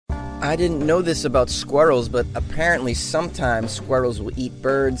I didn't know this about squirrels, but apparently sometimes squirrels will eat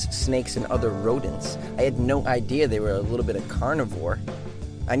birds, snakes, and other rodents. I had no idea they were a little bit of carnivore.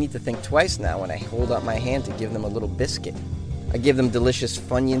 I need to think twice now when I hold out my hand to give them a little biscuit. I give them delicious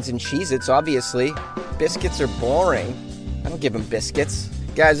Funyuns and Cheez-Its, obviously. Biscuits are boring. I don't give them biscuits.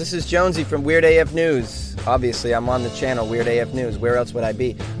 Guys, this is Jonesy from Weird AF News. Obviously, I'm on the channel Weird AF News. Where else would I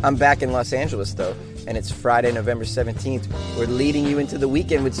be? I'm back in Los Angeles, though, and it's Friday, November 17th. We're leading you into the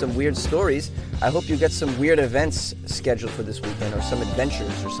weekend with some weird stories. I hope you get some weird events scheduled for this weekend or some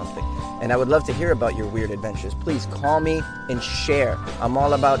adventures or something. And I would love to hear about your weird adventures. Please call me and share. I'm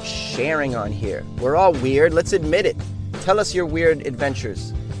all about sharing on here. We're all weird. Let's admit it. Tell us your weird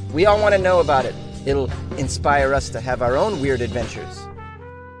adventures. We all want to know about it. It'll inspire us to have our own weird adventures.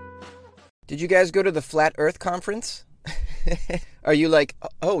 Did you guys go to the Flat Earth Conference? Are you like,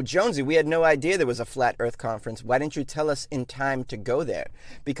 oh, Jonesy, we had no idea there was a Flat Earth Conference. Why didn't you tell us in time to go there?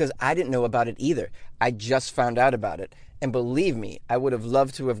 Because I didn't know about it either. I just found out about it. And believe me, I would have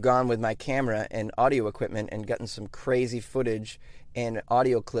loved to have gone with my camera and audio equipment and gotten some crazy footage and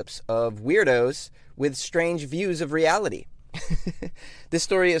audio clips of weirdos with strange views of reality. This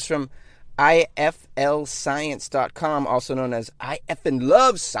story is from iflscience.com, also known as I effing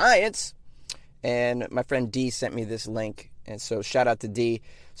love science. And my friend D sent me this link, and so shout out to D.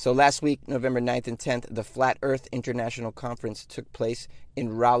 So last week, November 9th and 10th, the Flat Earth International Conference took place in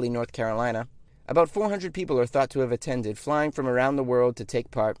Raleigh, North Carolina. About 400 people are thought to have attended, flying from around the world to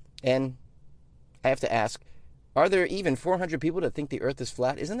take part. And I have to ask, are there even 400 people that think the Earth is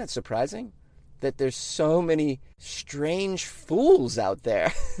flat? Isn't that surprising? That there's so many strange fools out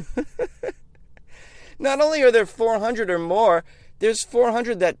there. Not only are there 400 or more, there's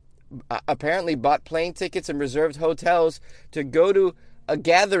 400 that apparently bought plane tickets and reserved hotels to go to a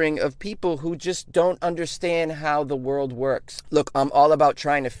gathering of people who just don't understand how the world works. Look, I'm all about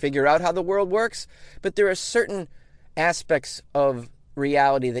trying to figure out how the world works, but there are certain aspects of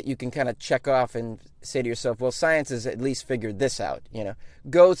reality that you can kind of check off and say to yourself, well, science has at least figured this out, you know.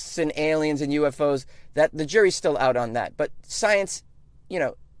 Ghosts and aliens and UFOs, that the jury's still out on that. But science, you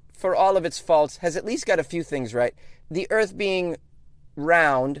know, for all of its faults, has at least got a few things right. The Earth being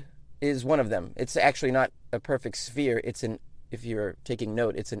round is one of them. It's actually not a perfect sphere. It's an, if you're taking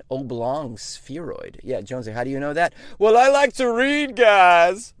note, it's an oblong spheroid. Yeah, Jonesy, how do you know that? Well, I like to read,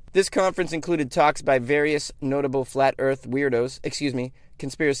 guys. This conference included talks by various notable flat earth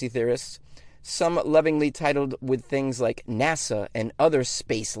conspiracy theorists, some lovingly titled with things like NASA and other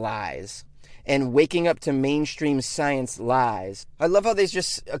space lies, and waking up to mainstream science lies. I love how they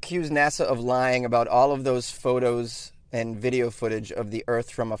just accuse NASA of lying about all of those photos and video footage of the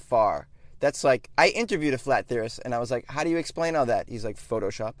Earth from afar. That's like, I interviewed a flat theorist, and I was like, how do you explain all that? He's like,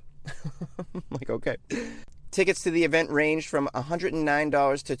 Photoshop. I'm like, okay. Tickets to the event ranged from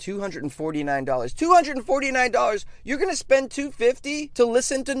 $109 to $249. $249? You're going to spend $250 to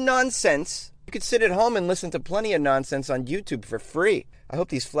listen to nonsense? You could sit at home and listen to plenty of nonsense on YouTube for free. I hope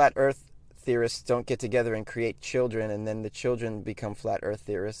these flat Earth theorists don't get together and create children, and then the children become flat Earth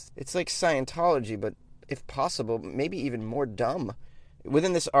theorists. It's like Scientology, but if possible, maybe even more dumb.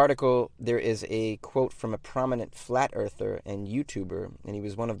 Within this article, there is a quote from a prominent flat earther and YouTuber, and he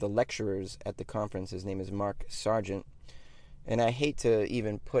was one of the lecturers at the conference. His name is Mark Sargent. And I hate to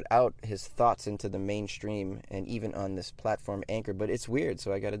even put out his thoughts into the mainstream and even on this platform Anchor, but it's weird,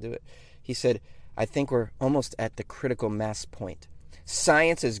 so I got to do it. He said, I think we're almost at the critical mass point.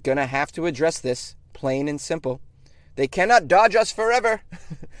 Science is going to have to address this, plain and simple. They cannot dodge us forever.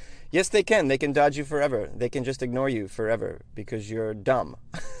 Yes, they can. They can dodge you forever. They can just ignore you forever because you're dumb.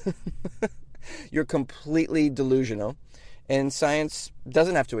 You're completely delusional. And science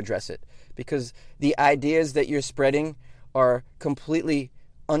doesn't have to address it because the ideas that you're spreading are completely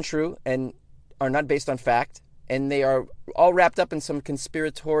untrue and are not based on fact. And they are all wrapped up in some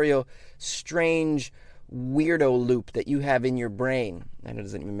conspiratorial, strange weirdo loop that you have in your brain. That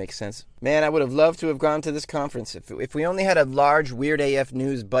doesn't even make sense. Man, I would have loved to have gone to this conference. If we only had a large Weird AF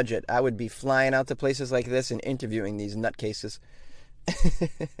News budget, I would be flying out to places like this and interviewing these nutcases.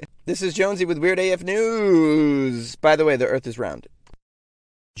 This is Jonesy with Weird AF News. By the way, the Earth is round.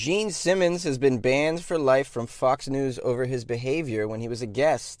 Gene Simmons has been banned for life from Fox News over his behavior when he was a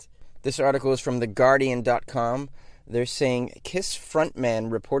guest. This article is from TheGuardian.com. They're saying Kiss frontman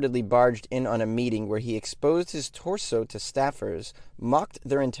reportedly barged in on a meeting where he exposed his torso to staffers, mocked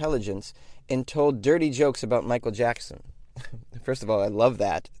their intelligence, and told dirty jokes about Michael Jackson. First of all, I love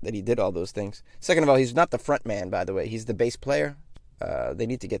that he did all those things. Second of all, he's not the frontman, by the way. He's the bass player. They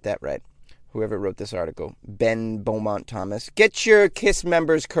need to get that right. Whoever wrote this article. Ben Beaumont Thomas. Get your Kiss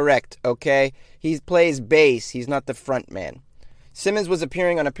members correct, okay? He plays bass. He's not the frontman. Simmons was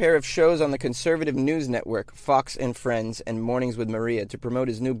appearing on a pair of shows on the conservative news network, Fox and Friends and Mornings with Maria, to promote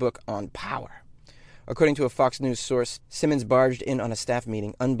his new book on power. According to a Fox News source, Simmons barged in on a staff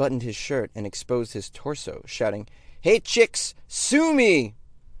meeting, unbuttoned his shirt, and exposed his torso, shouting, "Hey chicks, sue me!"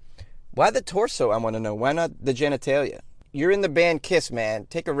 Why the torso, I want to know? Why not the genitalia? You're in the band Kiss, man.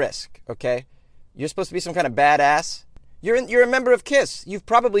 Take a risk, okay? You're supposed to be some kind of badass. You're a member of Kiss. You've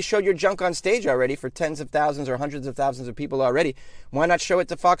probably showed your junk on stage already for tens of thousands or hundreds of thousands of people already. Why not show it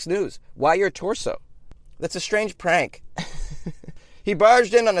to Fox News? Why your torso? That's a strange prank. He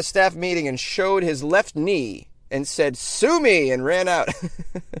barged in on a staff meeting and showed his left knee and said, "Sue me," and ran out.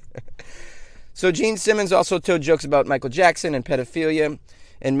 So Gene Simmons also told jokes about Michael Jackson and pedophilia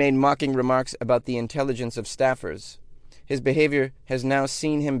and made mocking remarks about the intelligence of staffers. His behavior has now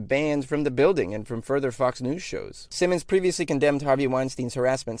seen him banned from the building and from further Fox News shows. Simmons previously condemned Harvey Weinstein's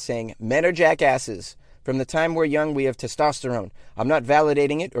harassment, saying, "Men are jackasses. From the time we're young, we have testosterone. I'm not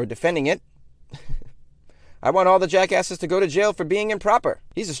validating it or defending it. I want all the jackasses to go to jail for being improper."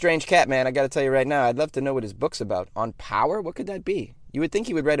 He's a strange cat, man. I got to tell you right now. I'd love to know what his book's about. On power? What could that be? You would think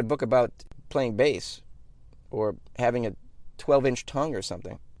he would write a book about playing bass or having a 12-inch tongue or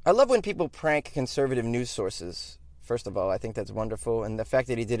something. I love when people prank conservative news sources. First of all, I think that's wonderful, and the fact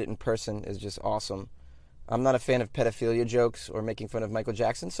that he did it in person is just awesome. I'm not a fan of pedophilia jokes or making fun of Michael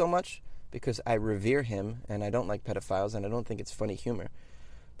Jackson so much because I revere him, and I don't like pedophiles, and I don't think it's funny humor.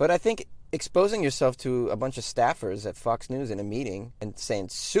 But I think exposing yourself to a bunch of staffers at Fox News in a meeting and saying,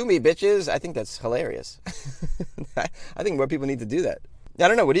 "Sue me, bitches," I think that's hilarious. I think more people need to do that. I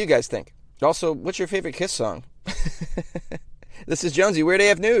don't know. What do you guys think? Also, what's your favorite Kiss song? This is Jonesy, Weird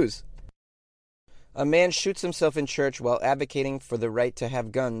AF News. A man shoots himself in church while advocating for the right to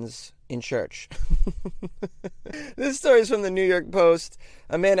have guns in church. This story is from the New York Post.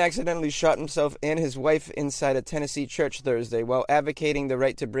 A man accidentally shot himself and his wife inside a Tennessee church Thursday while advocating the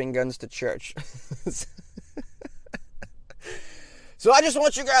right to bring guns to church. So I just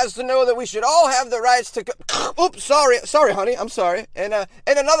want you guys to know that we should all have the rights to... Oops, sorry, honey, I'm sorry. And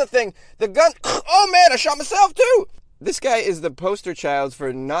another thing, the gun... Oh, man, I shot myself, too. This guy is the poster child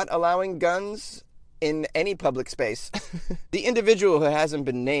for not allowing guns in any public space. The individual who hasn't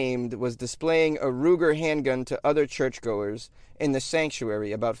been named was displaying a Ruger handgun to other churchgoers in the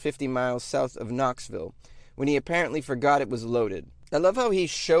sanctuary about 50 miles south of Knoxville when he apparently forgot it was loaded. I love how he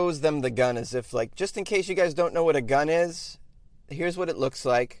shows them the gun as if, like, just in case you guys don't know what a gun is, here's what it looks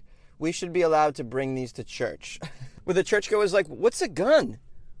like. We should be allowed to bring these to church. Where the churchgoer's like, "What's a gun?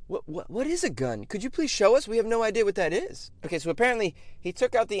 What is a gun? Could you please show us? We have no idea what that is." Okay, so apparently he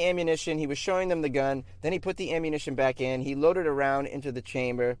took out the ammunition. He was showing them the gun. Then he put the ammunition back in. He loaded a round into the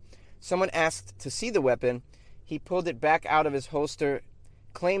chamber. Someone asked to see the weapon. He pulled it back out of his holster,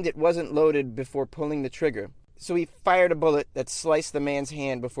 claimed it wasn't loaded before pulling the trigger. So he fired a bullet that sliced the man's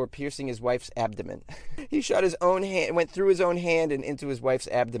hand before piercing his wife's abdomen. He shot his own hand, went through his own hand and into his wife's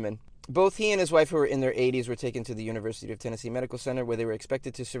abdomen. Both he and his wife, who were in their 80s, were taken to the University of Tennessee Medical Center, where they were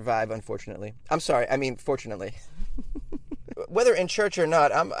expected to survive, unfortunately. Fortunately. Whether in church or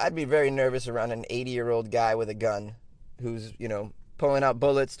not, I'd be very nervous around an 80-year-old guy with a gun who's, pulling out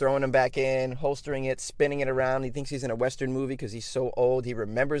bullets, throwing them back in, holstering it, spinning it around. He thinks he's in a Western movie because he's so old. He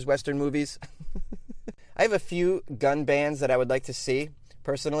remembers Western movies. I have a few gun bans that I would like to see,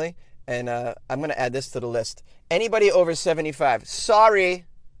 personally, and I'm going to add this to the list. Anybody over 75, sorry.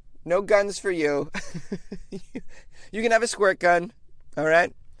 No guns for you. You can have a squirt gun, all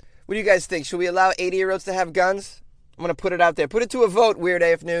right? What do you guys think? Should we allow 80-year-olds to have guns? I'm going to put it out there. Put it to a vote, Weird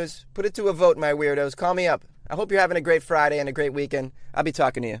AF News. Put it to a vote, my weirdos. Call me up. I hope you're having a great Friday and a great weekend. I'll be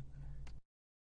talking to you.